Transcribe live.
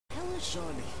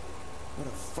Shawnee. Where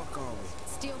the fuck are we?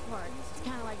 Steelport. It's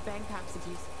kind of like Bangkok's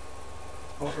abuse.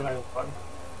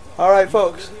 Alright,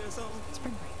 folks.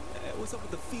 Spring break. What's up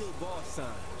with the field boss sign?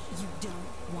 You don't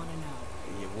want to know.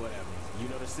 Yeah, whatever. You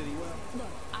know the city well?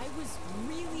 Look, I was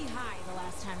really high the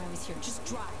last time I was here. Just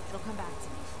drive. It'll come back to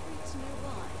me. It's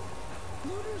nearby.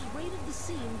 Looters raided the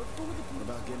scene before the... What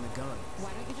about getting a gun?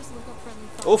 Why don't you just look up friendly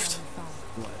Oof. on your phone?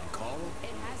 What, call him?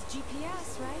 It has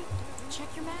GPS, right? Check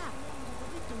your map.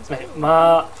 Right,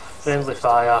 map, friendly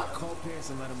fire. Call Pierce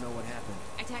and let him know what happened.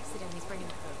 I texted him. He's bringing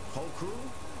the food. Whole crew?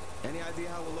 Any idea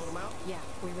how we'll load them out? Yeah,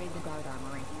 we raided the guard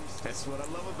armory. That's what I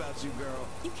love about you, girl.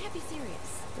 You can't be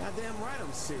serious. Goddamn right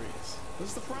I'm serious.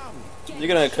 What's the problem? You're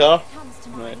gonna car? Comes to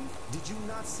Right. mind. Did you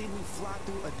not see me fly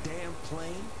through a damn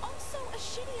plane? Also, a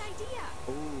shitty idea.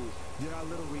 Ooh, did our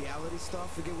little reality star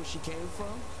forget where she came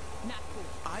from? Not cool.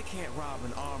 I can't rob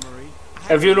an armory.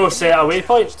 Have you not set a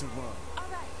waypoint? To run. All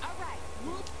right.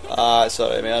 We'll pick Ah, it's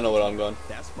alright, mate. I know where I'm going.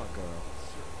 That's my girl.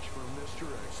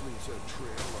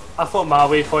 I thought my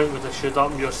waypoint would have showed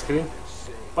up on your screen.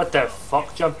 What the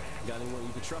fuck, Jim? Got anyone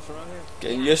you can trust around here?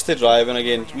 Getting used to driving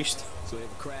again. Used. So we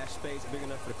have a crash space big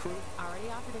enough for the crew? Already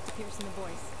offered it to Pierce and the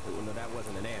boys. Well, no, that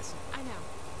wasn't an answer. I know.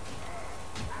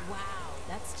 Wow,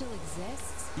 that still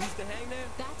exists? You used to hang there?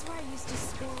 That's where I used to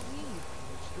score weed.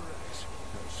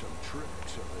 Some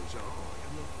tricks of his own.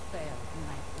 You failed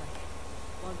my plan.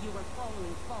 While you were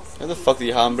following false... How the fuck do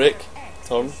you handbrake?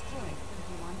 Turn.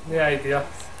 No idea.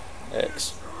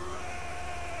 X.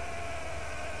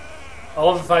 I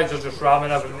love the fact they're just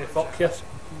ramming everything to fuck you.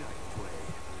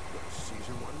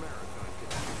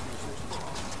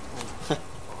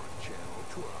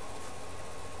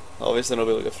 Obviously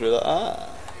nobody will go through that. Ah.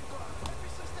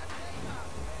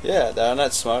 Yeah, Darren,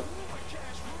 that's smart.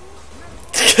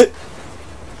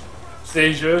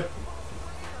 Says you.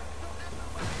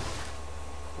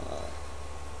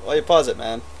 Why you pause it,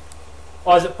 man?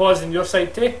 Oh, is it pausing your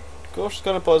side too? Of course it's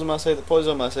gonna pause on my side. It pauses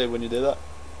on my side when you do that.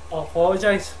 I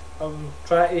apologise. I'm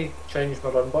trying to change my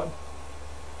run button.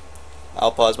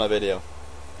 I'll pause my video.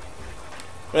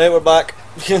 Right, we're back.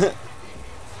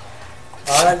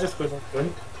 I just got knocked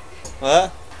down.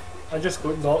 What? I just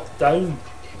got knocked down.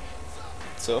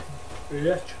 So?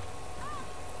 Bitch.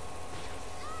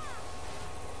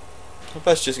 I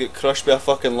best just get crushed by a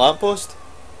fucking lamppost.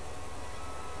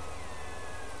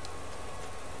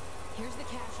 Here's the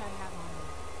cash I have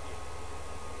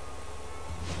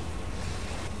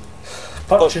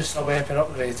on me. Purchase a weapon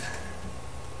upgrade.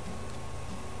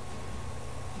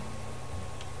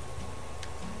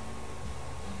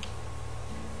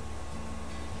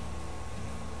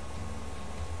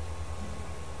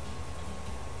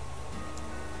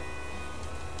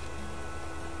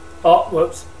 Oh,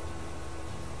 whoops.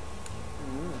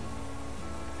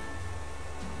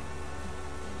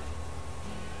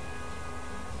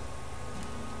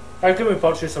 How can we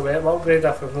purchase a weapon upgrade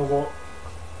if we've no got...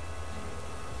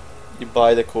 You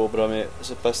buy the Cobra, mate.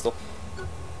 It's a pistol.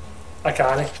 I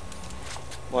can't.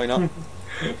 Why not?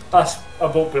 That's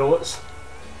about bullets.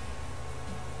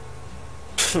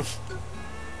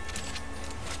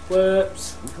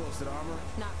 Whoops. We close to the armor?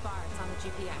 Not far. It's on the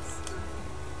GPS.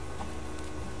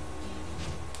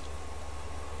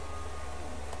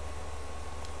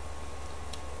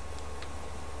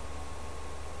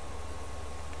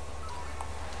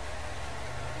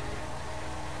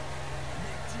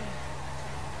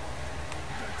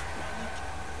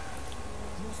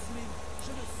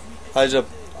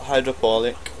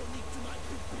 Hydroponic.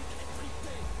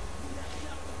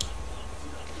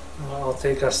 I'll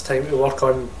take us time to work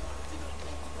on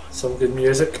some good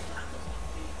music.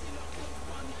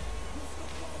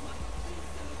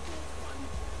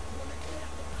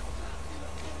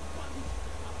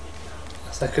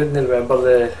 I couldn't remember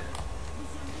the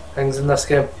things in this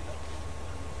game.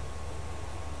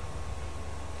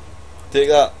 Take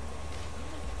that.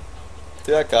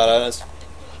 Take that car out. It's,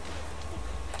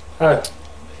 How?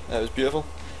 that was beautiful.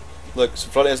 Look, it's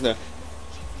in front of us now.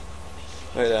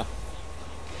 Right there.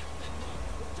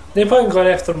 No point in going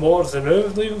after motors and now,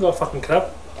 we've not even got a fucking crib.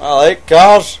 I like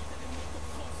cars.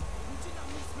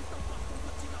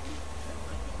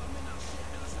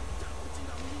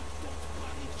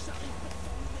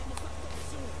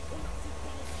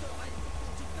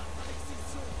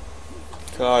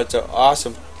 Cars are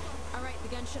awesome. Alright, the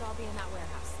gun should all be in that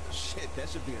warehouse. Shit, that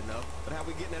should be enough. But how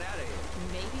we getting it out of here?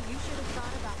 Maybe you should have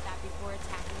thought about that before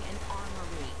attacking an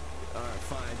armory. Alright,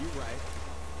 fine, you're right.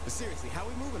 But seriously, how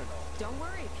we moving it all? Don't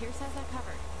worry, Pierce has that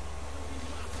covered.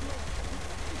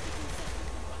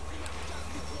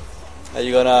 Are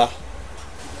you gonna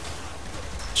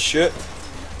shoot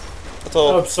at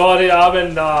all? I'm sorry, I'm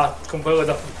in a completely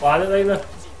different planet right now.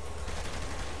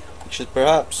 should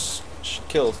perhaps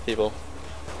kill people.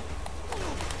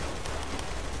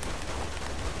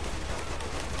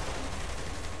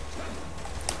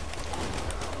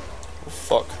 Oh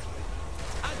fuck.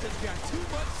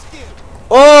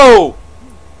 Oh!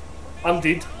 I'm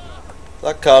dead.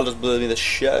 That car just blew me the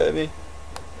shit out of me.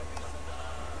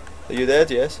 Are you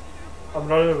dead? Yes. I'm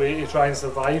running away to try and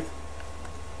survive.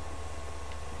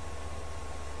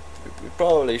 We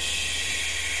probably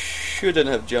shouldn't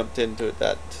have jumped into it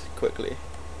that quickly.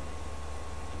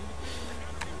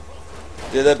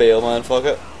 Do the bail, man, fuck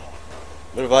it.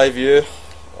 Revive you,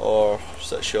 or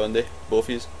sit Shondy, both of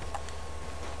yous.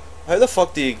 How the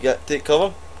fuck do you take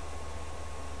cover?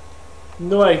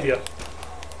 No idea.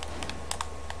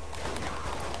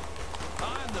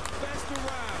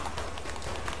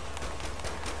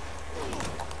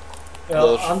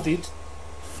 Well, There's I'm dead.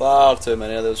 far too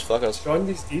many of those fuckers.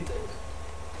 Johnny's dead.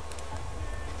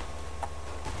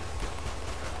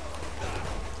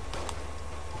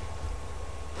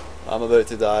 I'm about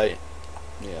to die.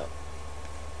 Yeah.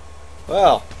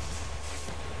 Well,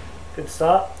 Good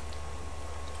start.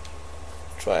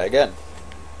 try again.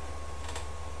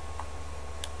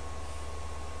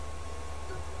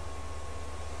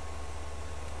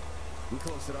 We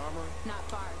close to the armory? Not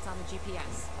far, it's on the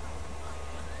GPS.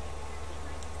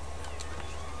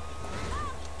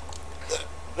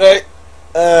 Right.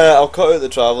 I'll cut out the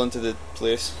travelling to the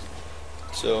place.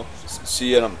 So,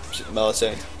 see you in a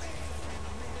millisecond.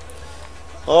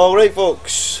 Alright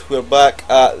folks, we're back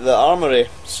at the armory.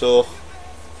 So,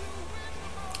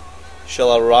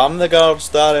 shall I ram the guards,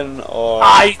 Darren, or...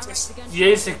 I just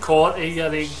use the core to your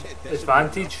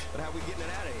advantage. But how we getting it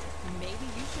out of here? Maybe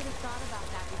you should have thought about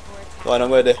that before attacking Go on,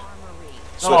 I'm ready. the armory.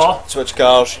 Aw. Switch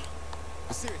cars.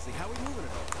 But seriously, how we moving it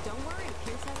all? Don't worry,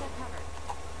 Pierce has that covered.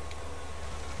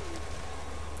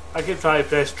 I could try to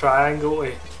press triangle to... With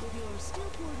your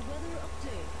Steelport weather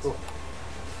update.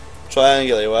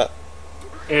 Triangulate what?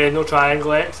 no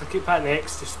triangle X, I keep hitting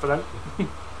X to sprint.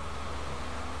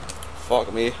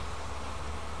 Fuck me.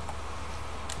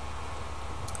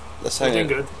 This thing, Looking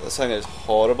good. this thing is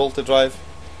horrible to drive.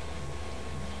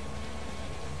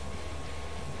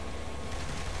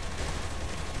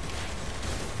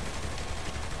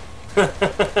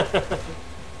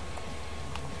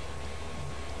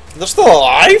 They're still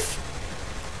alive?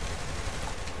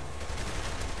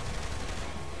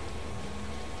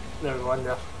 There's one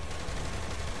there.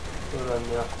 There's one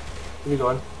there. Where you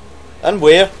going? And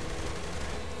where?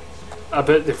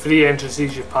 About the 3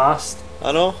 entrances you passed.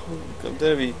 I know. Come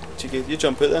down, wee cheeky. You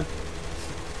jump out then.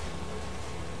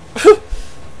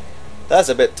 That's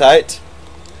a bit tight.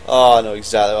 Oh, I know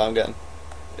exactly what I'm getting.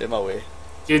 In my way.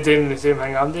 You're doing the same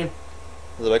thing I'm doing.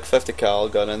 There's a big 50 cal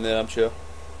gun in there, I'm sure.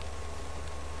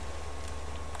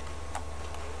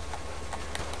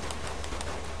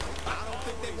 I don't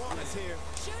think they want us here.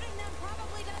 Shooting them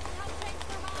probably doesn't help change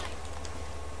their mind.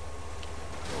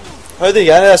 How do you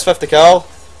get into this 50 cal?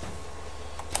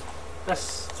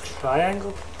 This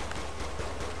triangle.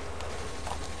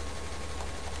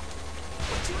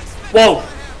 Whoa!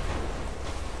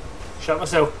 Shut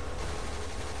myself.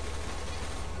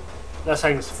 This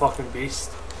thing's a fucking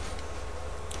beast.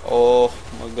 Oh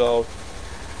my god.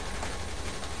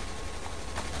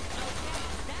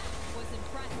 That was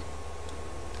impressive.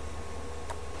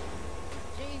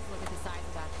 Jeez, look at the size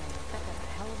of that thing. That's a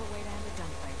hell of a way to end a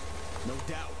gunfight. No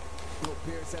doubt. Little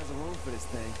Pierce has a room for this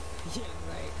thing. Yeah,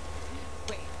 right.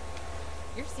 Wait,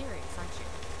 you're serious, aren't you?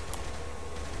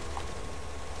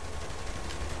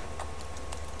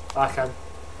 Back in.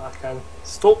 Back in.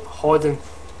 Stop hodding.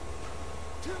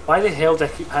 Why the hell do I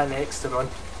keep hitting X to run?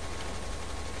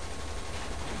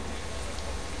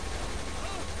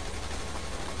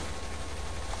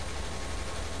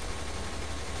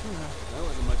 That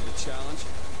wasn't much of a challenge.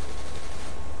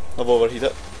 I've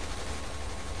overheated.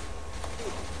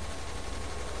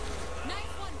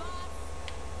 Nice one, boss.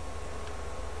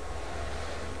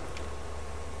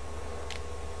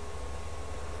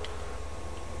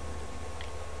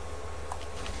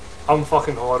 I'm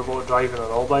fucking horrible at driving at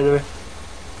all, by the way.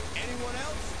 Anyone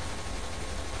else?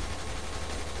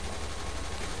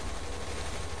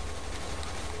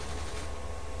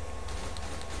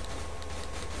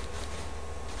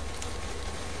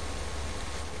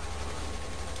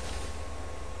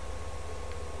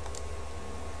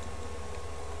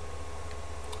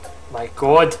 My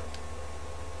god.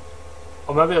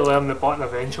 I'll maybe learn the button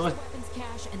eventually. Weapons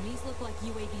cache, and these look like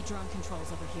UAV drone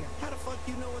controls over here. How the fuck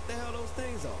you know what the hell those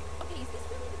things are? Okay, is this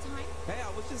really the time? Hey, I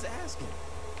was just asking.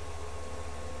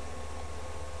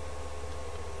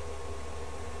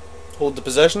 Hold the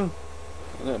position.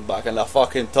 I'm back in the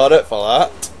fucking turret for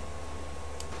that.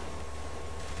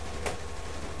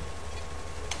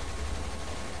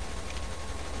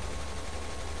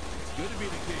 Good to be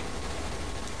the king.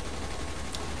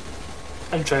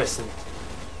 Interesting.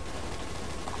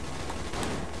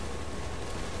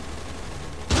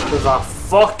 There's a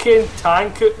fucking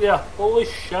tank out there. Holy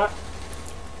shit.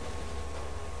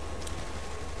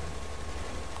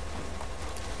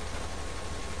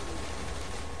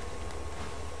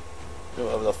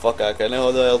 Whatever the fuck I can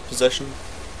know the held position.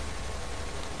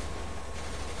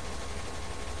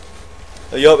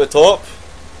 Are you up the top?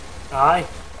 Aye.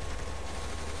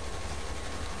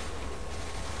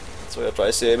 That's what you're trying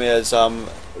to say to me, is I'm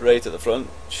right at the front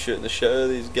shooting the shit out of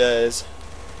these guys.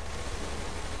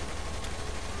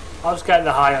 I was getting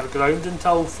the higher ground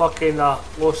until fucking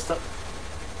lost it.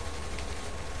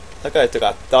 That guy took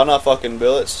a ton of fucking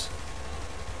bullets.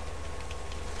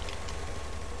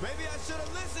 Maybe I should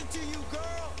have listened to you,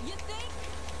 girl. You think?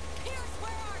 Pierce,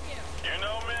 where are you? You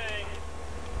know me.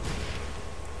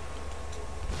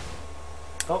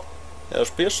 Oh, There's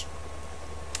Pierce.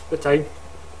 good time.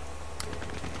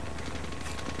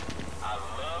 I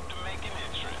love to make an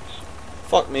entrance.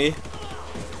 Fuck me.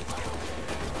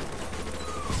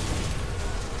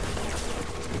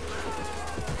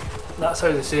 That's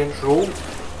how the Saints roll.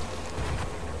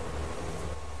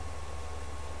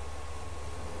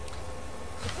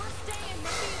 If we're staying,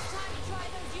 maybe it's time to try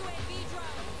those UAV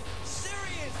drones.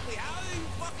 Seriously, how do you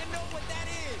fucking know what that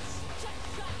is? Just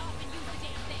shut up and use the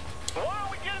damn thing. Why are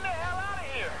we getting the hell out of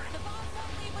here? The bombs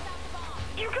won't leave without the bomb.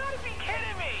 You gotta be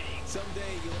kidding me.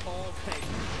 Someday you'll all pay.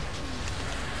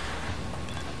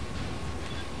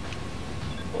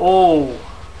 Oh,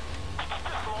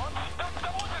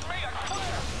 That wasn't me, I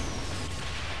swear.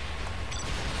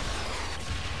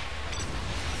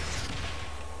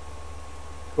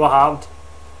 what happened?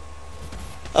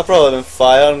 I've probably been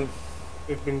firing.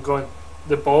 We've been going.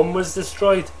 The bomb was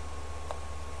destroyed.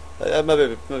 Maybe I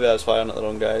was firing at the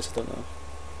wrong guys, I don't know.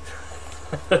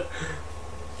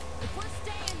 If we're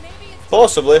staying, maybe it's time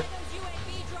Possibly. to try those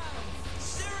UAV drones.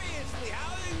 Seriously,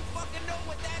 how do you fucking know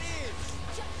what that is?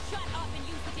 Just shut up and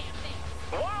use the damn thing.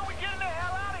 Why are we getting the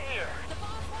hell out of here? The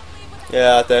bombs won't leave without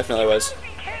Yeah, it definitely was. You gotta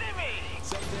be kidding me.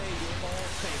 Someday you'll all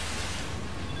pay.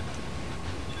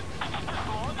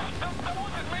 That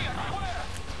wasn't me, I swear.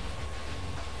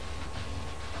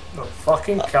 No,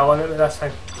 fucking killing it with this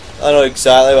thing. I know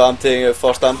exactly what I'm taking out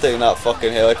first. I'm taking that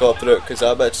fucking helicopter out because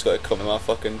that bitch's got to come to my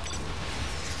fucking...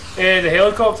 The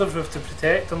helicopters we have to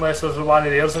protect unless there's one of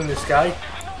theirs in the sky.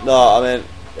 No, I mean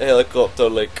a helicopter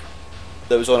like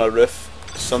that was on a roof.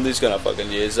 Somebody's gonna fucking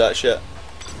use that shit.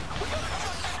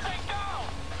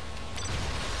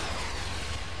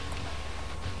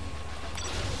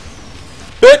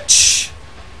 Bitch!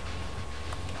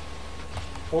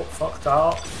 Oh, fuck that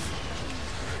up.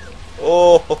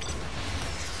 Oh,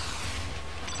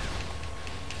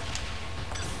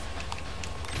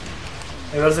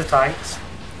 Hey, where's the tanks?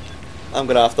 I'm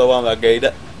gonna have to one to guide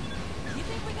it. You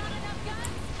think we got enough guns?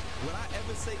 Would I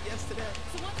ever say yes to that?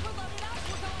 So once we're loaded up,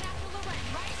 we're going after Loren,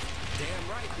 right? Damn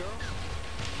right, girl.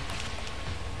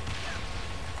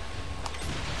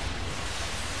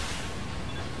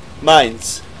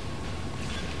 Mines.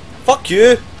 Fuck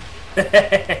you!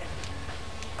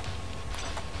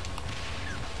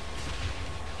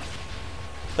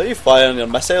 How are you firing your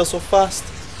missile so fast?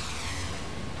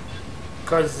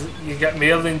 Because you get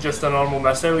more than just a normal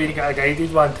missile, you get a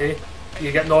guided one too.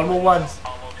 You get normal ones.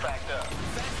 Almost backed up.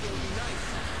 Faster would be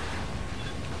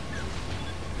nice.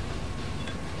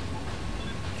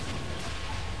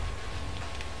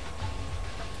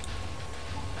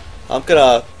 I'm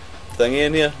kinda thingy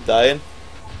in here, dying.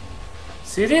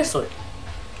 Seriously?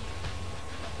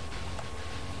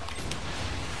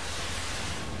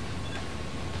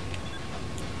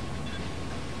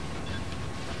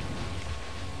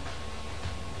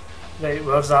 Right,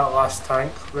 where's that last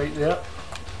tank? Right there.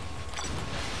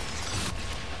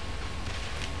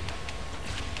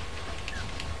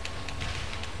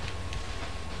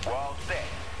 We're all set.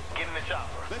 Get in the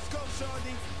chopper. Let's go,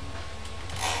 Shorty.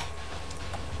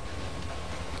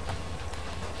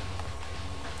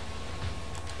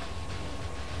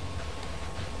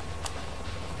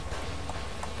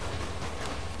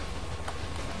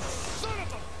 Son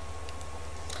of a...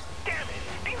 Damn it.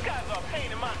 These guys are a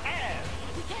pain in my ass.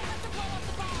 We can't let them blow up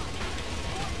the bomb.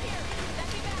 Or here,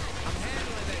 that'd be bad. I'm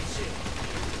handling that shit.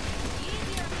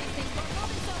 Easier on these things, we're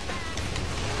moving so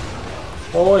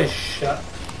fast. Holy shit.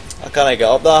 I can't get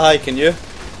up that high, can you?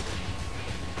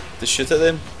 To shoot at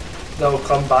them? They'll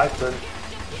come back then. Just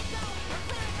keep going, we're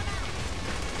clearing them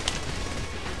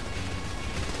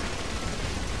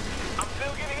out. I'm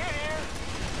still getting hit here.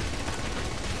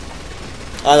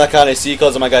 And I can't see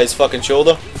because of my guy's fucking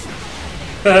shoulder.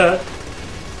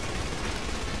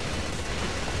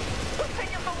 What's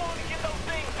taking so long to get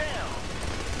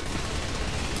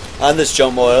And this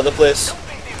jump all over the place.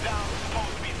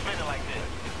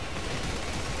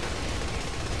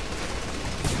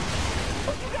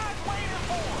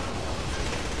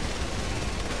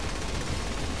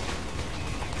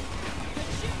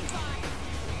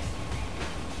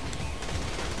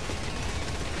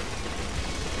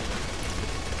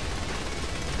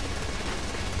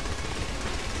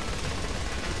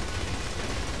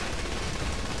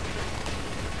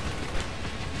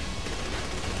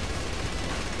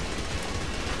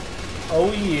 Oh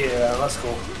yeah, let's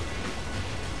go.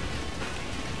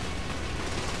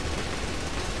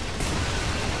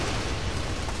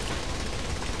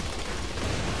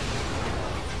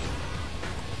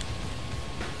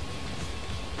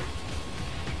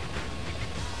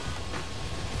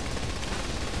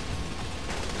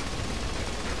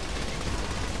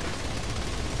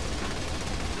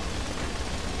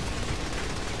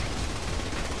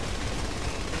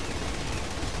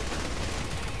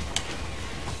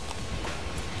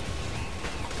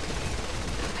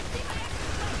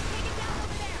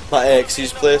 My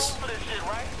ex's place.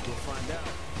 We'll find out.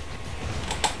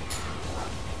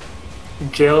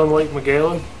 Jailing like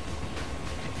Magellan.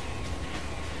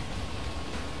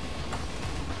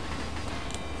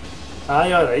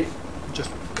 Aye, alright.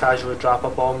 Just casually drop a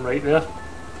bomb right there.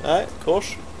 Aye, of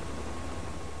course.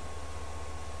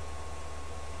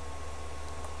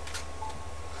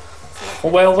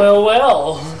 Well, well,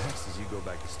 well. Next is you go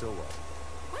back to Stillwell.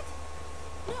 What?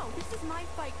 No, this is my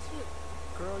fight too.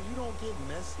 Girl, you don't get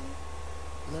messy.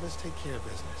 Let us take care of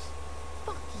business.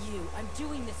 Fuck you. I'm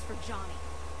doing this for Johnny.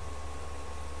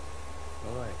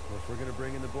 All right. Well, if we're gonna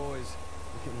bring in the boys,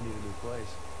 we're gonna need a new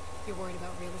place. You're worried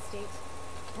about real estate?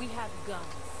 We have guns.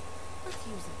 Let's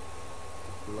use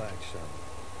them. Relax, Sean.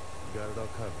 You got it all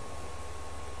covered.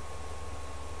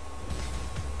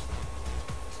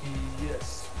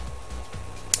 Yes.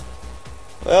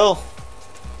 Well,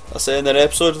 that's the end of the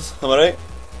episode, am I right?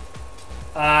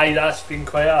 Aye, that's been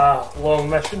quite a long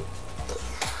mission.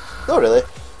 Not really.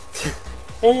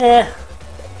 Yeah.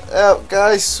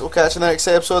 Guys, we'll catch you in the next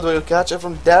episode. We'll catch it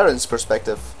from Darren's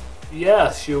perspective.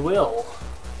 Yes, you will.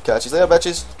 Catch you later,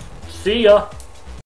 bitches. See ya.